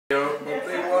But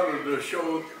they wanted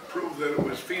to prove that it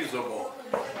was feasible.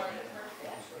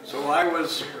 So I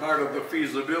was part of the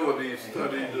feasibility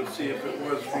study to see if it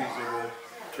was feasible,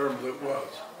 in terms it was.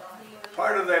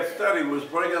 Part of that study was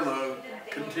bringing a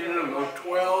contingent of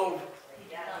 12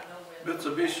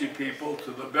 Mitsubishi people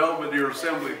to the Belvedere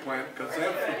assembly plant, because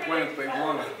that's the plant they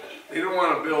wanted. They didn't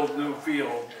want to build new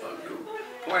field, a new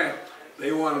plant.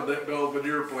 They wanted that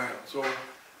Belvedere plant. So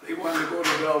they wanted to go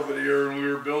to Belvedere, and we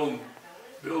were building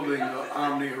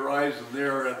Omni Horizon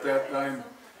there at that time.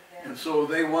 And so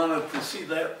they wanted to see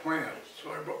that plant. So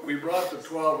we brought the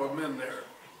 12 of them in there.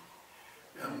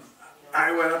 And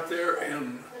I went up there,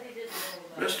 and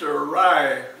Mr.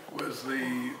 Arai was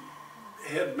the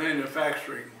head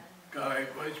manufacturing guy,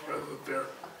 vice president there.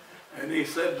 And he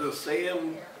said to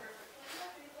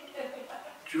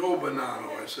Joe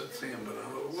Bonanno, I said Sam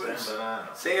Bonanno.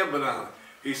 Sam Bonanno.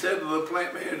 He said to the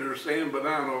plant manager, Sam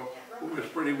Bonanno, who was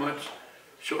pretty much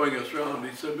showing us around,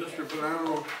 he said, Mr.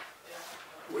 Bonanno,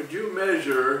 would you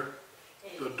measure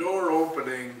the door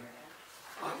opening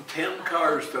on 10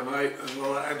 cars tonight, and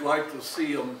I'd like to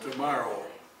see them tomorrow,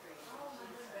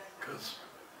 because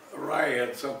Arai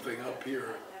had something up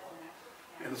here.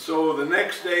 And so the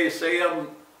next day, Sam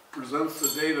presents the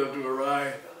data to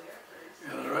Arai,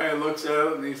 and Arai looks at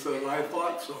it and he said, I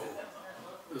thought so.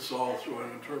 This is all through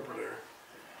an interpreter.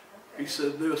 He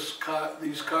said,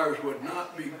 these cars would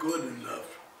not be good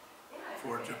enough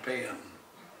for Japan.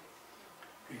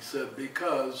 He said,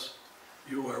 because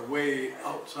you are way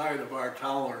outside of our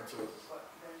tolerances.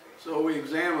 So we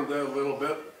examined that a little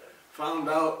bit, found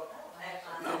out,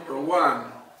 number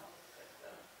one,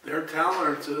 their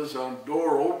tolerances on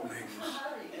door openings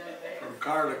from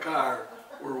car to car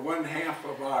were 1/2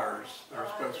 of ours, their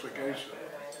specification.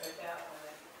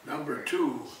 Number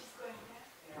two,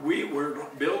 we were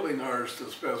building ours to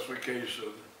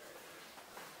specification.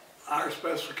 Our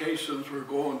specifications were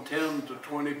going 10 to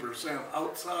 20%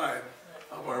 outside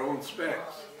of our own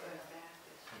specs.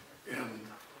 And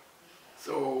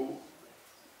so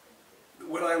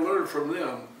what I learned from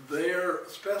them, their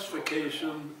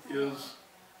specification is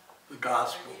the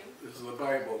gospel, is the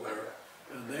Bible there,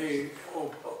 and they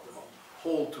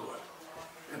hold to it.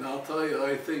 And I'll tell you,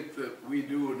 I think that we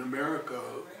do in America,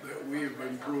 that we've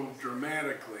improved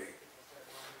dramatically.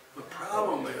 The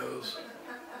problem is,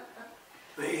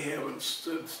 they haven't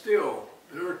stood still.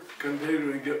 They're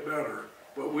continuing to get better,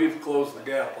 but we've closed the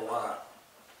gap a lot.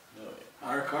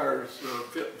 Our cars,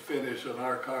 fit and finish on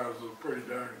our cars is pretty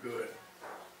darn good.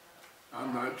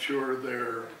 I'm not sure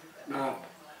they're not,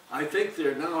 I think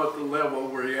they're now at the level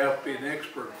where you have to be an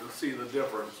expert to see the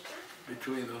difference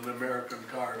between an American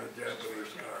car and a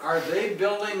Japanese car. Are they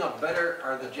building a better,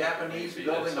 are the Japanese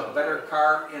building a better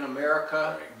car in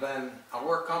America than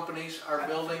our companies are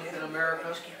building in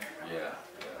America? Yeah.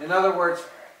 In other words,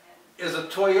 is a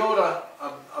Toyota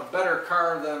a better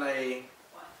car than a,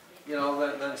 you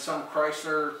know, than some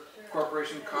Chrysler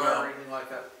Corporation car or anything like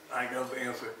that? I got the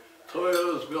answer.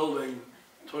 Toyota's building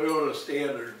Toyota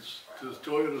standards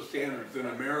in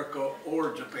America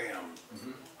or Japan.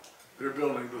 Mm-hmm. They're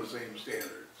building the same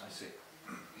standards. I see.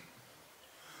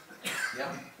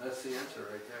 Yeah, that's the answer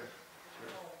right there.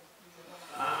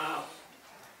 Sure.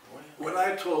 When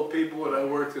I told people when I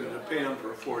worked in Japan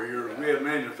for 4 years, we had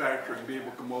manufacturing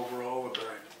people come over all the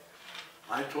time.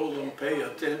 I told them pay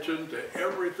attention to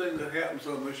everything that happens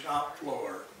on the shop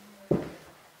floor.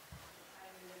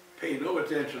 Pay no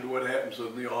attention to what happens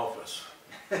in the office,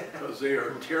 because they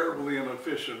are terribly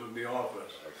inefficient in the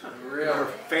office. They're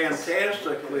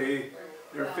fantastically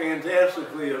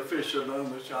efficient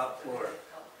on the shop floor.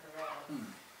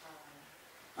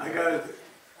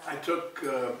 I took,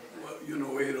 you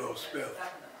know Adolf Smith.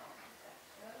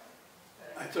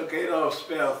 I took Adolf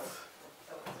Smith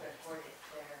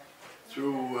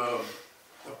through a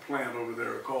plant over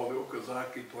there called the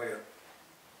Okazaki plant.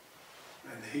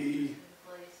 And he,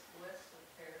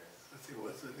 let's see,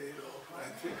 was it Adolf? I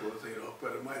think it was Adolf,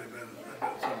 but it might have been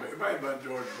somebody. It might have been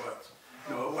George Butts.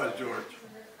 No, it was George.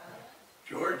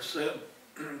 George said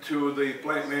to the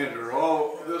plant manager,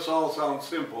 this all sounds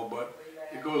simple, but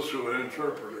it goes through an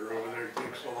interpreter over there. It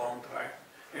takes a long time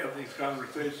to have these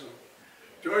conversations.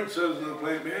 George says to the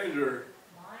plant manager,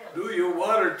 do you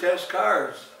water test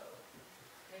cars?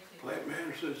 The plant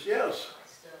manager says, yes.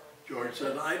 George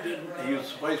said, I didn't. He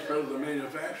was vice president of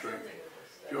manufacturing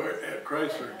at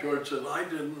Chrysler. George said, I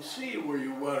didn't see where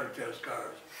you water test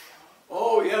cars.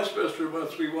 Oh, yes, Mr.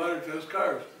 Butts, we water test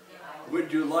cars.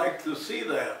 Would you like to see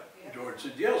that? George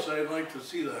said, yes, I'd like to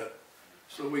see that.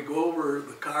 So we go over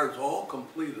the cars all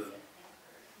completed,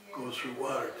 goes through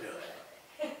water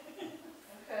test.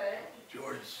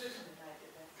 George,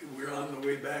 we're on the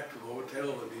way back to the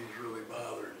hotel, and he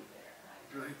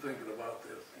really thinking about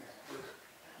this. He's just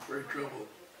very troubled.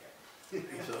 He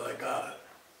said, I got it.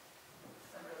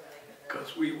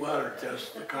 Because we water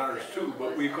test the cars too,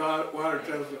 but we water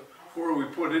test it before we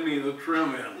put any of the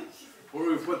trim in, before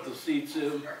we put the seats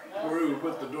in, before we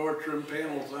put the door trim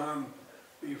panels on,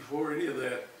 before any of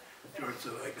that. George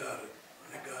said, I got it.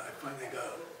 I finally got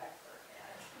it.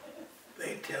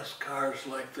 They test cars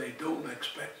like they don't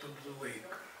expect them to leak.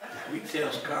 We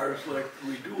test cars like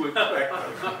we do expect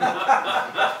them.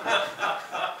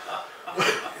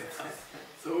 It's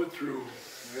so true.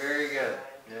 Very good.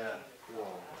 Yeah,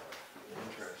 cool.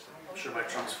 Interesting. I'm sure my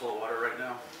trunk's full of water right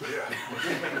now. Yeah.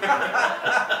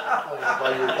 By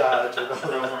your Dodge,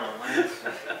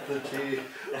 the G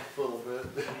a little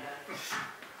bit.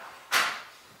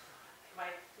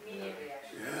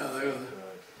 Yeah,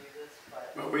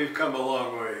 but we've come a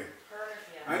long way.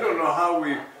 I don't know how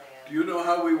do you know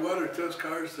how we water test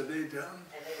cars today, John?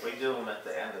 We do them at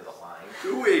the end of the line.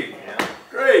 Do we? Yeah.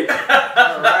 Great.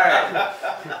 All right.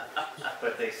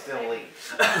 But they still leak.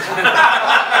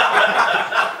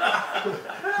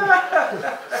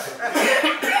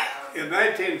 In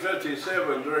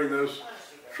 1957, during this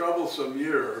troublesome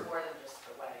year,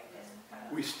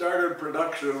 we started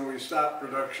production, we stopped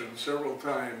production several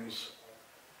times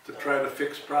to try to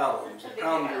fix problems. The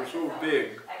problems were so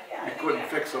big, we couldn't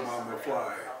fix them on the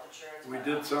fly. We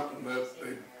did something that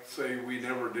they say we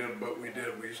never did, but we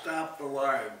did. We stopped the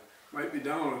line, might be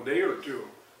down a day or two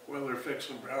while they're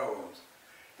fixing problems.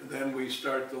 And then we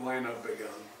start the line up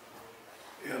again.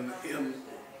 And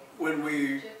when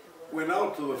we went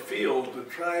out to the field to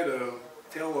try to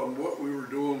tell them what we were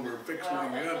doing, we're fixing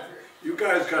it. You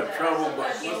guys got trouble,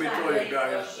 but let me tell you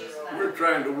guys, we're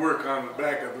trying to work on the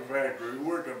back of the factory. We're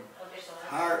working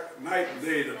hard, night and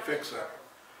day to fix it.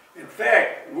 In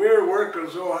fact, we're working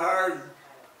so hard,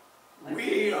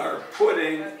 we are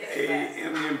putting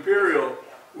in the Imperial,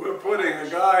 we're putting a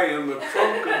guy in the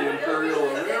trunk of the Imperial,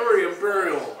 of every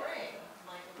Imperial,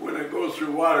 when it goes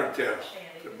through water tests,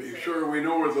 to be sure we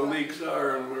know where the leaks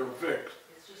are and we're fixed.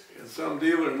 And some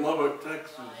dealer in Lubbock,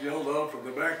 Texas yelled out from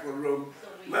the back of the room,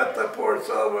 "Let the poor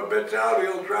son of a bitch out,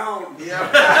 he'll drown." Yeah.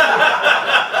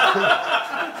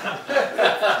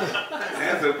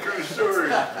 That's a true story.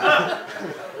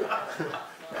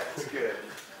 That's good.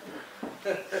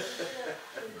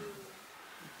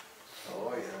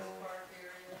 Oh,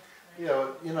 yeah.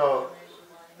 You know,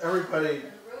 everybody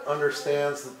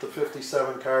understands that the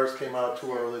 57 cars came out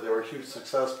too early. They were a huge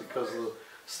success because of the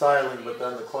styling, but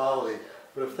then the quality.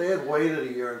 But if they had waited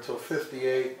a year until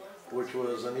 58, which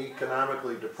was an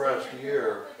economically depressed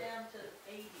year,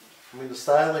 I mean, the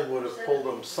styling would have pulled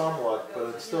them somewhat, but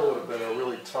it still would have been a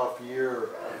really tough year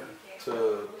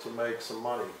to make some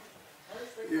money.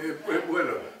 Yeah, it would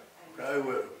have. I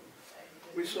would have.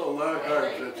 We saw a lot of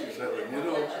cars in 57. You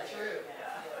know,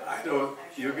 I don't,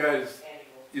 you guys,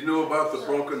 you know about the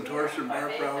broken torsion bar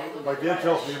problem? My dad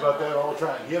tells me about that all the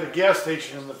time. He had a gas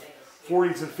station in the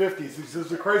 40s and 50s. He says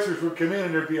the Chryslers would come in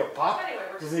and there'd be a pop,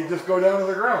 and they'd just go down to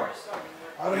the ground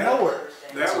out of nowhere.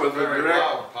 That was a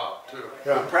direct pop too.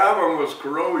 The problem was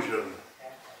corrosion.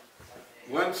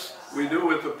 Once we knew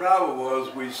what the problem was,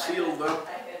 we sealed up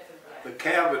the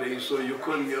cavity so you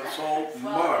couldn't get salt and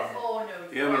mud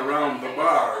in around the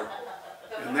bar.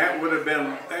 And that would have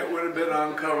been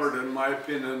uncovered, in my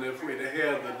opinion, if we'd have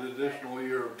had an additional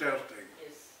year of testing.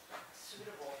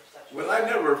 What I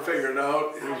never figured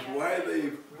out is why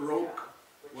they broke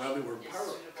while they were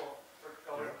parked.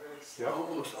 Yeah.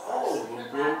 Almost all of them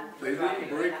broke. They didn't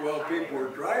break while people were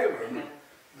driving.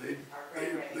 They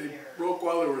broke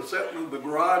while they were sitting in the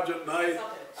garage at night,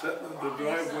 sitting in the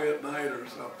driveway at night or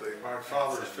something. My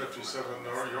father's 57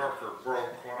 New Yorker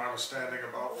broke when I was standing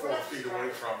about 4 feet away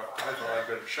from it. I thought I'd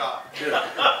been shot. Yeah.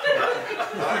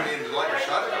 I mean, like a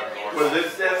shotgun. Was it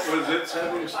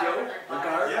sitting still, the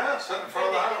car? Yeah, sitting in front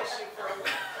of the house.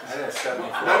 I had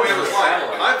 74. No, it was like,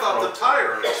 I thought the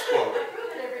tire had exploded.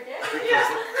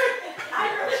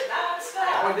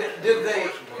 Did they?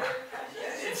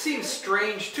 It seems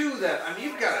strange too that, I mean,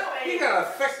 you got a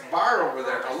thick bar over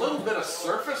there. A little bit of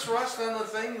surface rust on the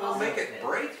thing will make it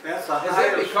break. That's the Is that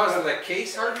highest because of the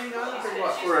case hardening on it or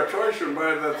what? for a torsion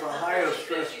bar. That's the highest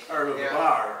stress part of the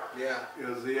bar. Yeah.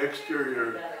 Is the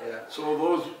exterior. Yeah.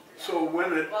 So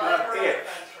when it got etched,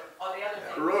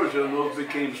 corrosion, those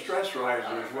became stress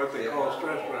risers, what they call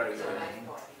stress risers.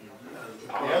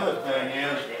 The other thing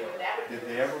is, did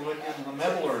they ever look into the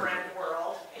metallurgy?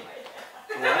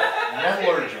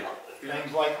 Metallurgy,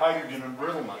 things like hydrogen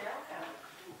embrittlement.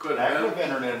 Could That have would been.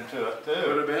 have entered into it Could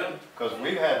too. have been. Because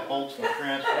we've had bolts in the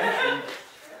transmission,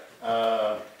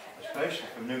 especially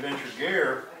from New Venture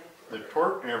gear, the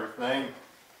torque and everything,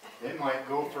 They might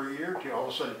go for a year or two, all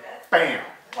of a sudden, bam,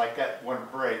 like that one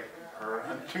break, or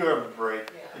two of them break,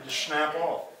 they just snap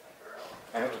off.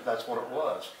 And that's what it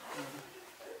was.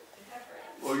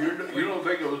 Well, you don't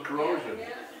think it was corrosion?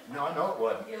 No, I know it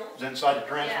wasn't. It was inside the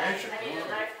transmission.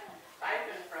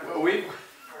 Well,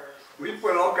 we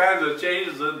put all kinds of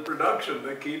changes in production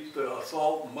to keep the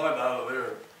salt and mud out of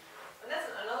there.